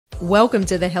Welcome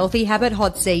to the Healthy Habit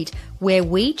Hotseat, where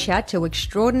we chat to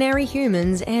extraordinary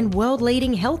humans and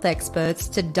world-leading health experts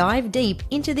to dive deep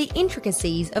into the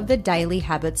intricacies of the daily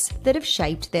habits that have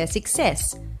shaped their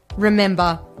success.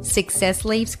 Remember, success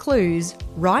leaves clues,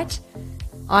 right?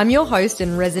 I'm your host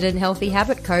and resident healthy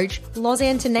habit coach, Loz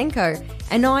Antonenko,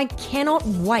 and I cannot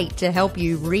wait to help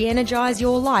you re-energize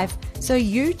your life so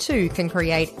you too can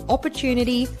create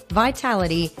opportunity,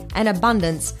 vitality, and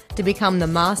abundance to become the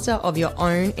master of your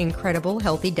own incredible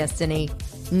healthy destiny.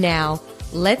 Now,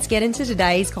 let's get into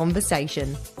today's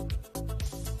conversation.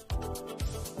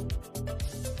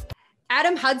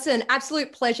 Adam Hudson,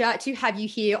 absolute pleasure to have you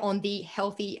here on the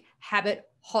Healthy Habit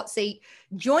Hot Seat,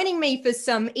 joining me for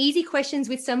some easy questions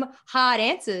with some hard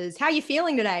answers. How are you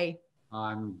feeling today?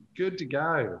 I'm good to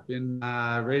go. Been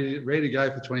ready to go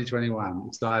for 2021.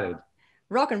 Excited.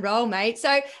 Rock and roll, mate.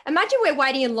 So imagine we're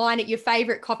waiting in line at your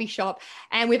favorite coffee shop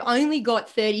and we've only got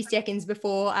 30 seconds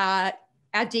before our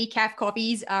decaf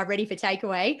coffees are ready for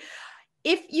takeaway.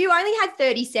 If you only had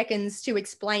 30 seconds to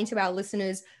explain to our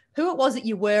listeners who it was that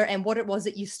you were and what it was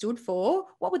that you stood for,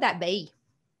 what would that be?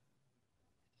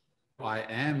 I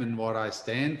am and what I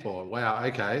stand for. Wow.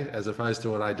 Okay. As opposed to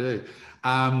what I do.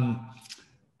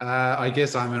 I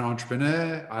guess I'm an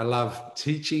entrepreneur. I love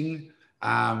teaching.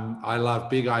 I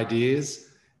love big ideas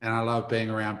and I love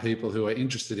being around people who are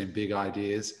interested in big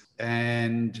ideas.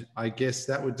 And I guess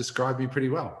that would describe me pretty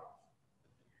well.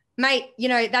 Mate, you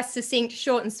know, that's succinct,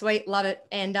 short and sweet. Love it.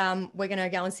 And we're going to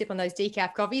go and sip on those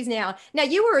decaf coffees now. Now,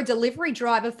 you were a delivery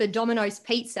driver for Dominos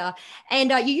Pizza, and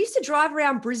you used to drive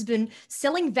around Brisbane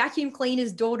selling vacuum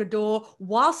cleaners door to door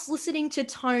whilst listening to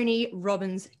Tony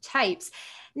Robbins tapes.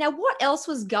 Now, what else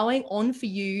was going on for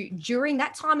you during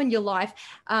that time in your life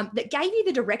that gave you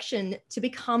the direction to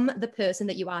become the person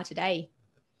that you are today?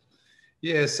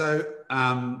 Yeah, so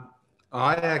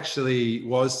I actually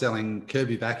was selling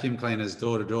Kirby vacuum cleaners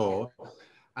door to door.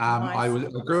 Nice. I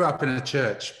grew up in a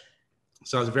church,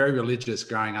 so I was very religious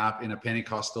growing up in a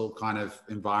Pentecostal kind of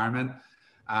environment.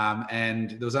 And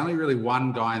there was only really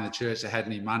one guy in the church that had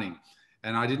any money.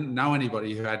 And I didn't know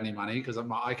anybody who had any money because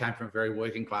I came from a very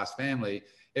working class family.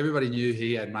 Everybody knew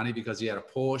he had money because he had a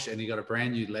Porsche and he got a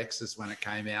brand new Lexus when it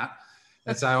came out.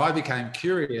 And so I became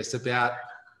curious about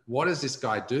what does this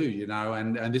guy do, you know?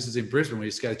 And this is in Brisbane. We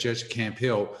used to go to church at Camp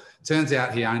Hill. Turns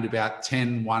out he owned about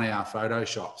 10 one-hour photo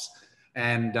shops.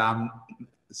 And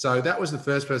so that was the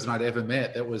first person I'd ever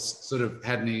met that was sort of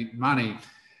had any money.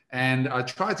 And I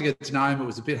tried to get to know him. It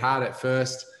was a bit hard at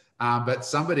first. But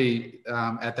somebody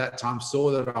at that time saw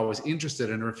that I was interested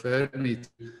and referred me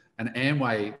to an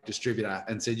Amway distributor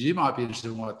and said, you might be interested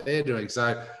in what they're doing.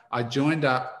 So I joined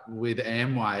up with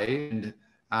Amway and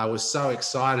I was so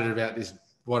excited about this,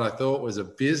 what I thought was a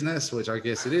business, which I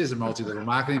guess it is, a multi-level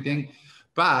marketing thing.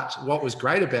 But what was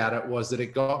great about it was that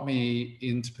it got me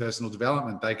into personal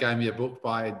development. They gave me a book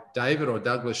by David or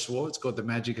Douglas Schwartz called The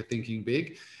Magic of Thinking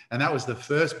Big. And that was the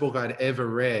first book I'd ever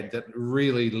read that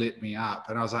really lit me up.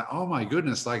 And I was like, oh my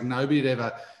goodness, like nobody had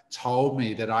ever told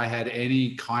me that I had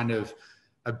any kind of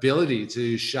ability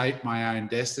to shape my own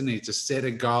destiny, to set a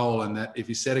goal. And that if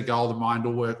you set a goal, the mind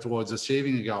will work towards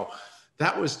achieving a goal.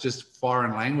 That was just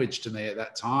foreign language to me at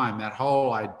that time. That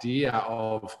whole idea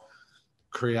of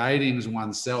creating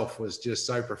oneself was just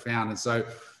so profound. And so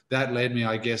that led me,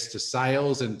 I guess, to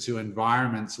sales and to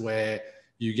environments where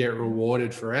you get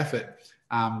rewarded for effort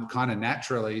kind of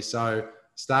naturally. So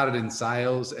started in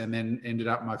sales and then ended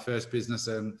up my first business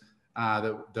and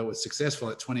that was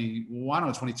successful at 21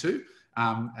 or 22.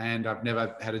 And I've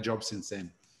never had a job since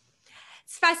then.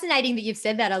 It's fascinating that you've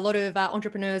said that. A lot of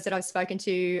entrepreneurs that I've spoken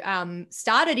to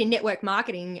started in network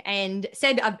marketing and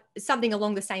said something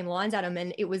along the same lines, Adam,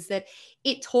 and it was that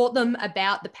it taught them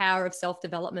about the power of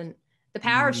self-development, the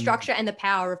power of structure and the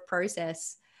power of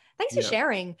process. Thanks for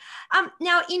sharing.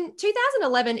 Now, in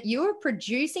 2011, you were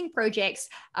producing projects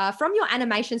from your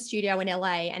animation studio in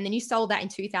LA, and then you sold that in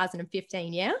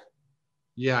 2015, yeah?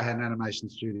 Yeah, I had an animation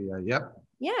studio, yep.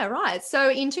 Yeah, right. So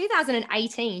in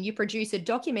 2018, you produced a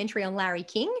documentary on Larry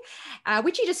King,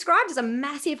 which you described as a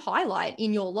massive highlight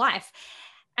in your life.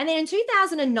 And then in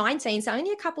 2019, so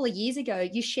only a couple of years ago,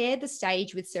 you shared the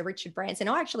stage with Sir Richard Branson.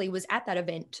 I actually was at that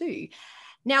event too.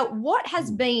 Now, what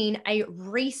has been a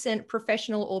recent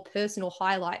professional or personal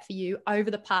highlight for you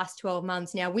over the past 12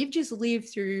 months? Now, we've just lived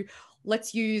through,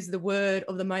 let's use the word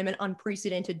of the moment,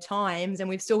 unprecedented times, and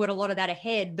we've still got a lot of that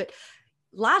ahead. But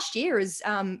last year has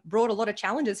brought a lot of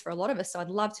challenges for a lot of us. So I'd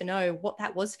love to know what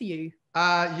that was for you.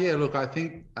 Yeah, look, I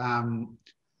think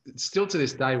still to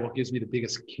this day, what gives me the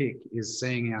biggest kick is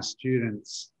seeing our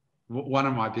students. One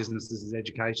of my businesses is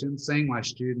education, seeing my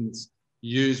students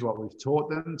use what we've taught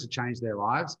them to change their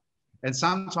lives. And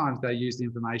sometimes they use the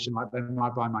information, like they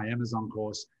might buy my Amazon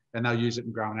course and they'll use it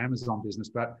and grow an Amazon business.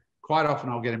 But quite often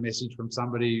I'll get a message from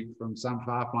somebody from some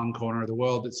far-flung corner of the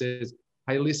world that says,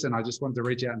 hey, listen, I just wanted to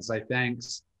reach out and say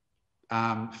thanks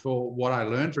for what I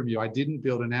learned from you. I didn't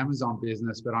build an Amazon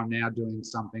business, but I'm now doing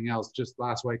something else. Just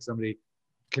last week, somebody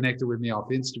connected with me off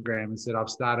Instagram and said, I've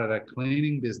started a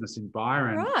cleaning business in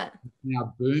Byron, Right.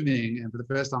 now booming. And for the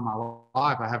first time in my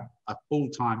life, I have a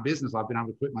full-time business. I've been able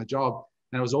to quit my job.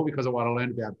 And it was all because of what I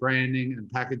learned about branding and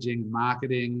packaging and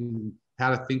marketing and how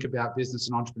to think about business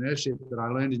and entrepreneurship that I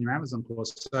learned in your Amazon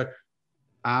course. So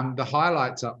the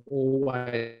highlights are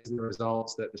always the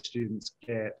results that the students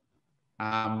get.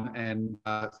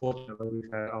 Fortunately,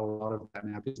 we've had a lot of that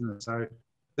in our business. So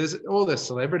there's all the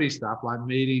celebrity stuff, like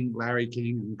meeting Larry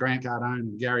King and Grant Cardone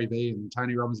and Gary Vee and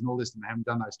Tony Robbins and all this, and I haven't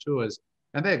done those tours.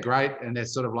 And they're great. And they're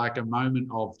sort of like a moment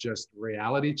of just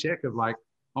reality check of like,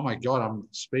 oh my God, I'm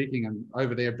speaking and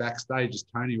over there backstage is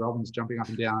Tony Robbins jumping up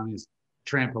and down on his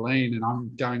trampoline and I'm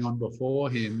going on before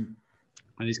him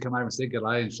and he's come over and said good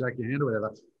day and shake your hand or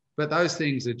whatever. But those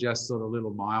things are just sort of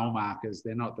little mile markers.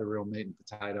 They're not the real meat and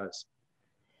potatoes.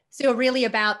 So really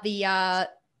about the, I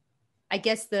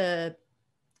guess the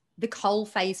coal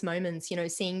face moments, you know,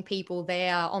 seeing people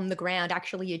there on the ground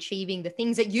actually achieving the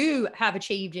things that you have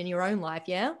achieved in your own life.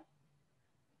 Yeah.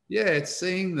 Yeah, it's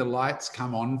seeing the lights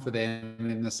come on for them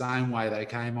in the same way they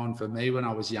came on for me when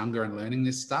I was younger and learning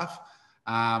this stuff.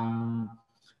 And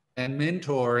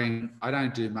mentoring, I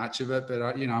don't do much of it, but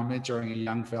I'm mentoring a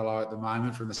young fellow at the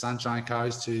moment from the Sunshine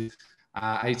Coast who's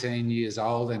 18 years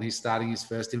old and he's starting his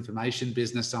first information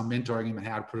business. So I'm mentoring him and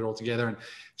how to put it all together and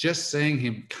just seeing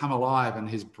him come alive and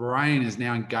his brain is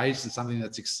now engaged in something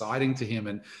that's exciting to him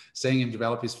and seeing him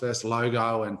develop his first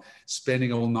logo and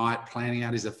spending all night planning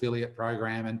out his affiliate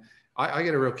program. And I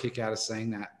get a real kick out of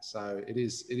seeing that. So it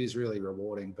is really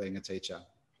rewarding being a teacher.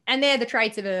 And they're the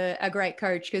traits of a great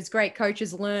coach, because great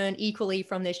coaches learn equally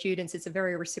from their students. It's a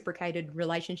very reciprocated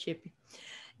relationship.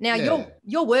 Now,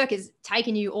 your work has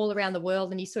taken you all around the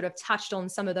world, and you sort of touched on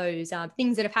some of those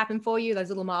things that have happened for you, those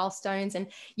little milestones, and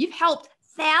you've helped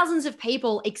thousands of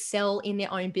people excel in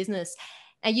their own business.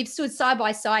 And you've stood side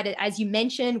by side, as you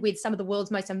mentioned, with some of the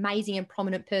world's most amazing and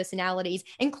prominent personalities,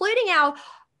 including our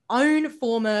own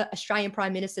former Australian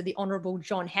Prime Minister, the Honourable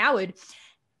John Howard.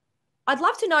 I'd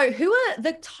love to know, who are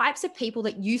the types of people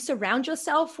that you surround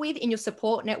yourself with in your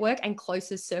support network and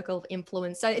closest circle of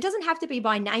influence? So it doesn't have to be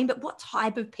by name, but what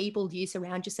type of people do you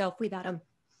surround yourself with, Adam?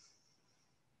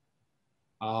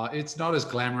 It's not as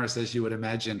glamorous as you would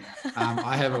imagine.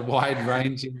 I have a wide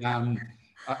range.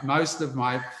 Most of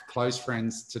my close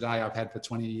friends today I've had for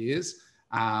 20 years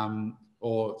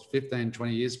or 15,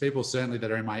 20 years, people certainly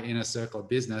that are in my inner circle of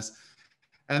business.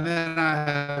 And then I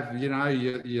have,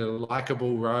 your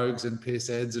likable rogues and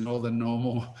pissheads and all the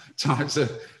normal types of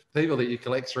people that you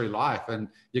collect through life. And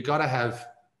you've got to have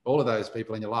all of those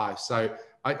people in your life. So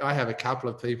I have a couple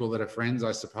of people that are friends,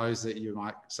 I suppose, that you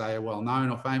might say are well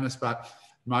known or famous, but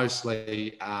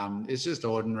mostly it's just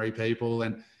ordinary people.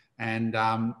 And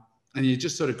you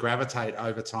just sort of gravitate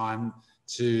over time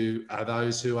to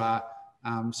those who are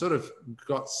sort of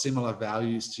got similar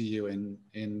values to you in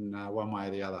one way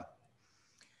or the other.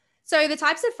 So the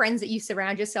types of friends that you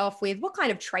surround yourself with, what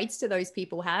kind of traits do those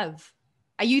people have?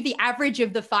 Are you the average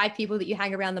of the 5 people that you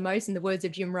hang around the most, in the words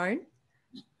of Jim Rohn?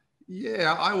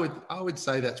 Yeah, I would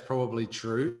say that's probably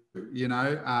true. In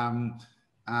a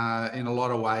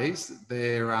lot of ways,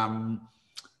 they at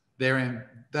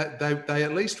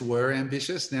least were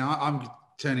ambitious. Now I'm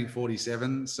turning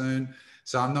 47 soon,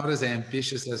 so I'm not as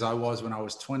ambitious as I was when I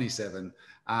was 27.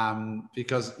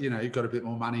 Because you've got a bit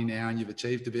more money now and you've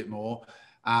achieved a bit more.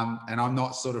 And I'm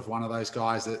not sort of one of those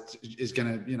guys that is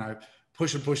going to,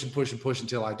 push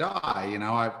until I die.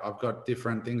 I've got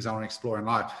different things I want to explore in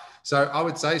life. So I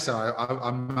would say so.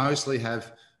 I mostly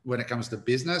have, when it comes to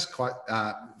business, quite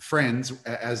friends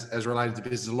as related to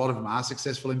business. A lot of them are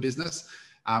successful in business.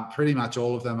 Pretty much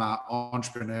all of them are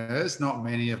entrepreneurs. Not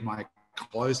many of my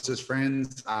closest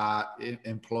friends are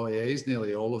employees.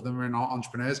 Nearly all of them are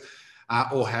entrepreneurs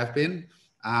or have been.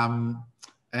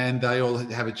 And they all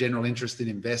have a general interest in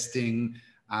investing.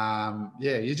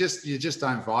 You just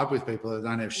don't vibe with people that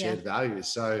don't have shared values.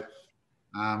 So,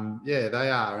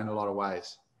 they are in a lot of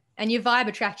ways. And your vibe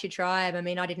attracts your tribe. I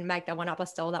mean, I didn't make that one up. I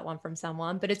stole that one from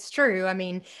someone, but it's true. I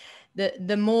mean,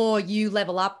 the more you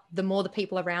level up, the more the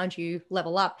people around you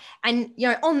level up. And,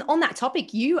 on that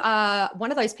topic, you are one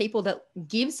of those people that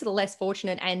gives to the less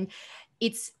fortunate, and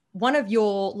it's one of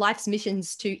your life's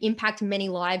missions to impact many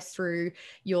lives through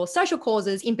your social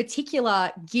causes, in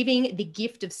particular, giving the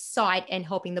gift of sight and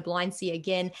helping the blind see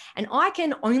again. And I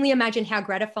can only imagine how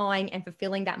gratifying and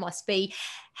fulfilling that must be.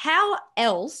 How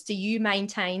else do you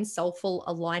maintain soulful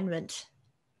alignment?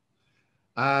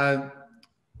 I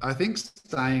think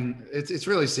it's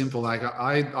really simple. Like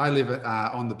I live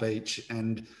on the beach,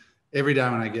 and every day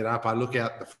when I get up, I look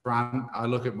out the front, I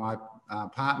look at my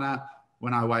partner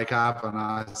when I wake up, and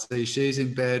I see she's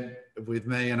in bed with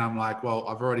me, and I'm like, well,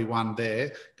 I've already won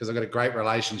there because I've got a great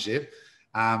relationship.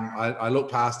 I look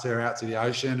past her out to the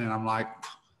ocean, and I'm like,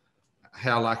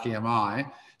 how lucky am I?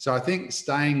 So I think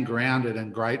staying grounded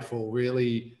and grateful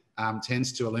really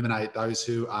tends to eliminate those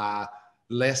who are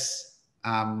less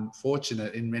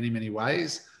fortunate in many, many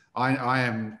ways. I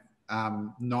am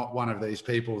not one of these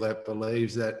people that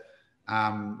believes that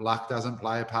luck doesn't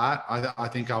play a part. I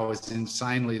think I was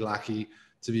insanely lucky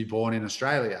to be born in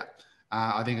Australia.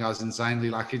 I think I was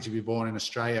insanely lucky to be born in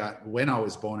Australia when I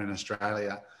was born in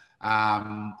Australia.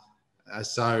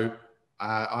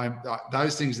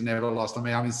 Those things are never lost on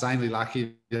me. I'm insanely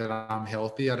lucky that I'm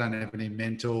healthy. I don't have any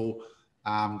mental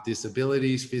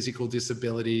disabilities, physical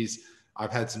disabilities.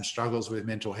 I've had some struggles with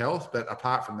mental health, but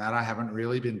apart from that, I haven't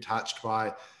really been touched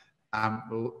by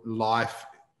life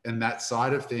and that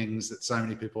side of things that so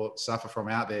many people suffer from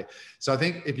out there. So I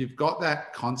think if you've got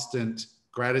that constant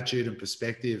gratitude and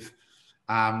perspective,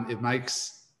 it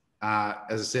makes,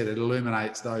 as I said, it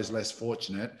illuminates those less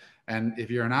fortunate. And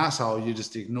if you're an asshole, you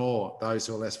just ignore those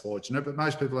who are less fortunate. But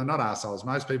most people are not assholes.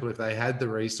 Most people, if they had the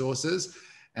resources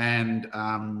and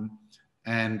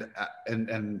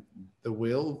the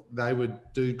will, they would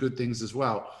do good things as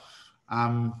well.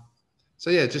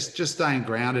 So yeah, just staying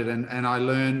grounded. And I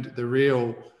learned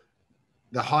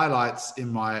the highlights in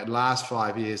my last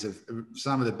 5 years of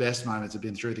some of the best moments have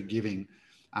been through the giving,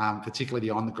 particularly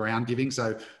the on the ground giving.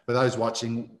 So for those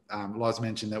watching, Loz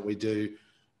mentioned that we do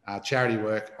charity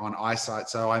work on eyesight.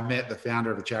 So I met the founder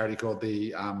of a charity called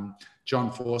the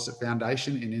John Fawcett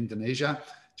Foundation in Indonesia,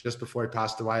 just before he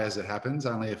passed away, as it happens,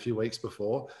 only a few weeks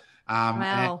before.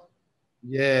 Wow.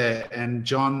 And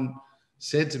John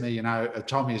said to me,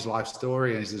 told me his life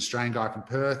story, and he's an Australian guy from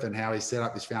Perth, and how he set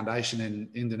up this foundation in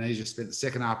Indonesia, spent the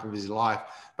second half of his life,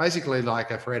 basically like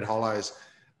a Fred Hollows,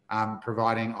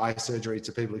 providing eye surgery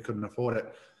to people who couldn't afford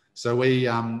it. So we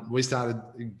started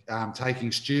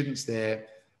taking students there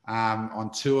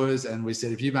on tours, and we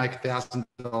said, if you make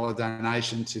 $1,000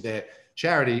 donation to their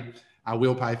charity,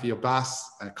 we'll pay for your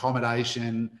bus,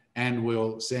 accommodation, and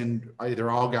we'll send, either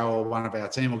I'll go or one of our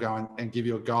team will go and give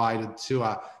you a guided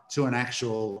tour to an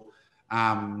actual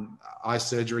eye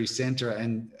surgery center,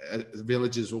 and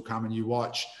villagers will come and you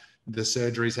watch the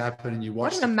surgeries happen and you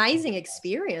watch. What an amazing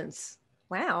experience.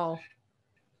 Wow.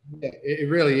 Yeah, it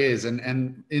really is. And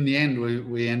in the end,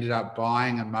 we ended up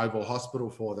buying a mobile hospital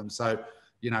for them. So,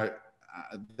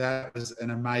 that was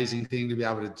an amazing thing to be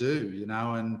able to do,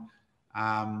 and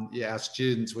our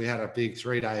students, we had a big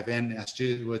 3-day event. Our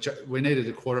students, we needed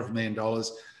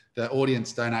 $250,000. The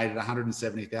audience donated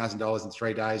 $170,000 in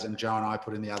 3 days, and Joe and I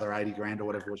put in the other 80 grand or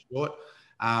whatever was short.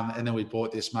 And then we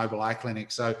bought this mobile eye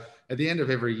clinic. So at the end of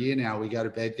every year now, we go to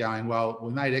bed going, well, we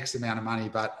made X amount of money,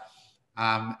 but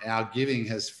our giving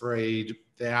has freed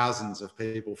thousands of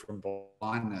people from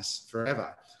blindness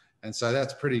forever. And so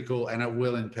that's pretty cool, and it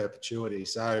will in perpetuity.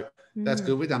 So that's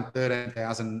good. We've done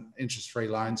 13,000 interest-free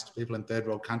loans to people in third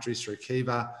world countries through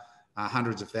Kiva,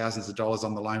 hundreds of thousands of dollars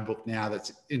on the loan book now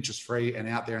that's interest-free and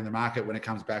out there in the market. When it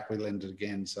comes back, we lend it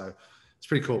again. So it's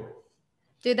pretty cool.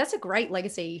 Dude, that's a great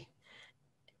legacy.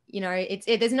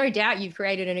 There's no doubt you've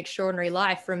created an extraordinary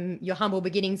life from your humble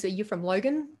beginnings. Are you from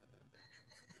Logan?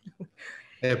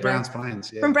 Yeah, Browns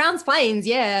Plains. Yeah. From Browns Plains,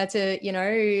 yeah, to,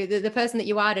 the person that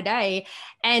you are today.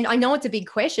 And I know it's a big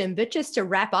question, but just to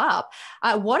wrap up,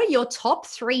 what are your top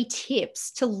 3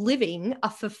 tips to living a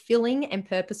fulfilling and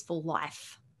purposeful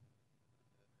life?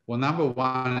 Well, number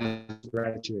 1 is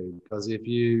gratitude, because if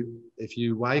you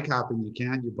wake up and you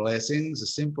count your blessings, a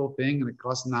simple thing, and it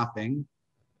costs nothing,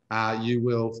 you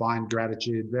will find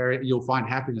gratitude you'll find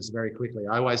happiness very quickly.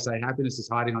 I always say happiness is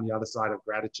hiding on the other side of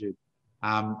gratitude.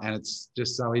 And it's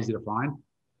just so easy to find.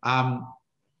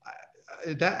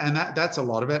 That's a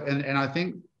lot of it. And I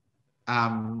think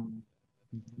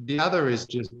the other is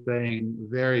just being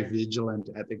very vigilant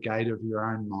at the gate of your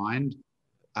own mind.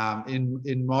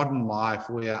 In modern life,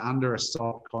 we are under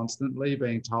assault constantly,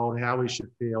 being told how we should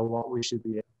feel, what we should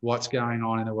be, what's going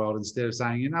on in the world, instead of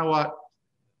saying, you know what,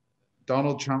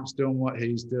 Donald Trump's doing what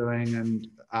he's doing, and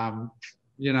the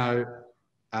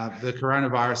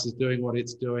coronavirus is doing what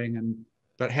it's doing,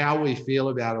 but how we feel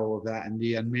about all of that, and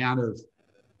the amount of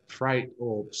freight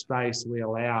or space we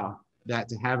allow that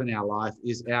to have in our life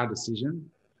is our decision.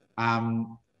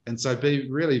 And so be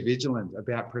really vigilant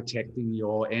about protecting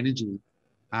your energy,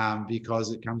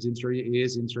 because it comes in through your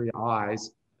ears, in through your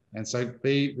eyes. And so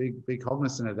be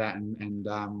cognizant of that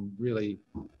and really,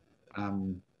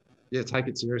 take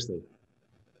it seriously.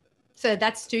 So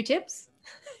that's 2 tips.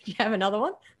 Do you have another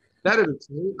one? That is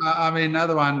two.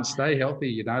 Another one, stay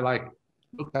healthy,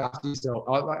 look after yourself.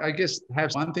 I guess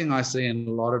perhaps one thing I see in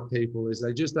a lot of people is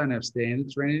they just don't have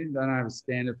standards for anything. They don't have a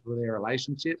standard for their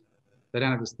relationship. They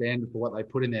don't have a standard for what they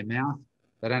put in their mouth.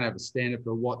 They don't have a standard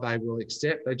for what they will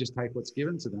accept. They just take what's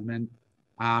given to them. And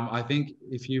I think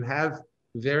if you have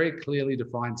very clearly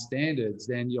defined standards,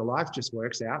 then your life just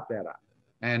works out better.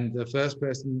 And the first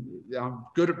person,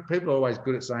 people are always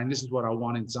good at saying, this is what I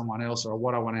want in someone else or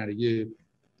what I want out of you.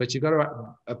 But you've got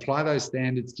to apply those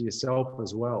standards to yourself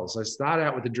as well. So start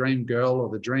out with the dream girl or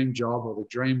the dream job or the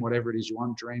dream, whatever it is you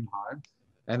want, dream home.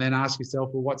 And then ask yourself,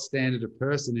 well, what standard of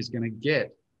person is going to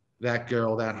get that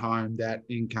girl, that home, that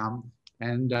income?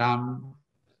 And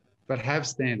but have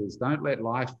standards. Don't let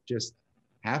life just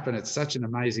happen. It's such an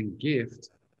amazing gift.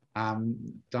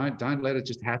 Don't let it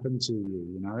just happen to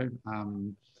you,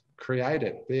 create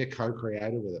it. Be a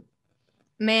co-creator with it.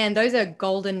 Man, those are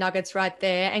golden nuggets right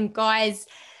there. And guys,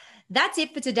 that's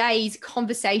it for today's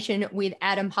conversation with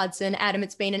Adam Hudson. Adam,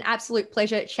 it's been an absolute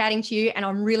pleasure chatting to you, and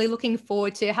I'm really looking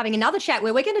forward to having another chat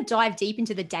where we're going to dive deep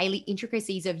into the daily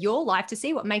intricacies of your life to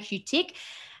see what makes you tick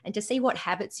and to see what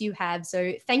habits you have.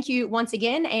 So thank you once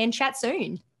again, and chat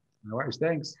soon. No worries.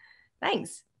 Thanks.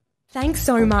 Thanks. Thanks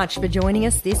so much for joining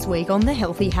us this week on the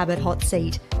Healthy Habit Hot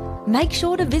Seat. Make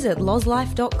sure to visit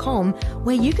lozlife.com,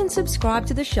 where you can subscribe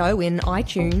to the show in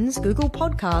iTunes, Google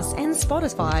Podcasts, and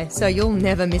Spotify, so you'll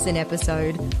never miss an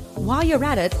episode. While you're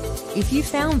at it, if you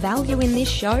found value in this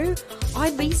show,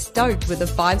 I'd be stoked with a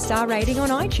 5-star rating on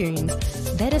iTunes.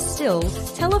 Better still,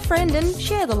 tell a friend and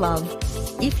share the love.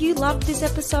 If you loved this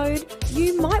episode,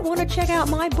 you might want to check out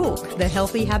my book, The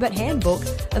Healthy Habit Handbook,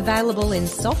 available in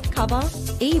softcover,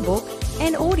 ebook,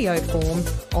 and audio form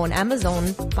on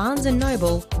Amazon, Barnes &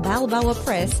 Noble, Balboa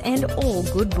Press, and all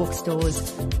good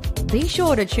bookstores. Be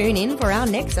sure to tune in for our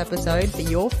next episode for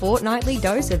your fortnightly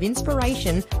dose of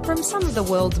inspiration from some of the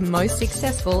world's most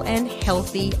successful and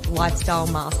healthy lifestyle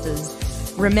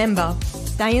masters. Remember,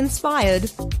 stay inspired.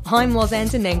 I'm Loz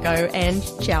Antonenko, and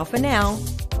ciao for now.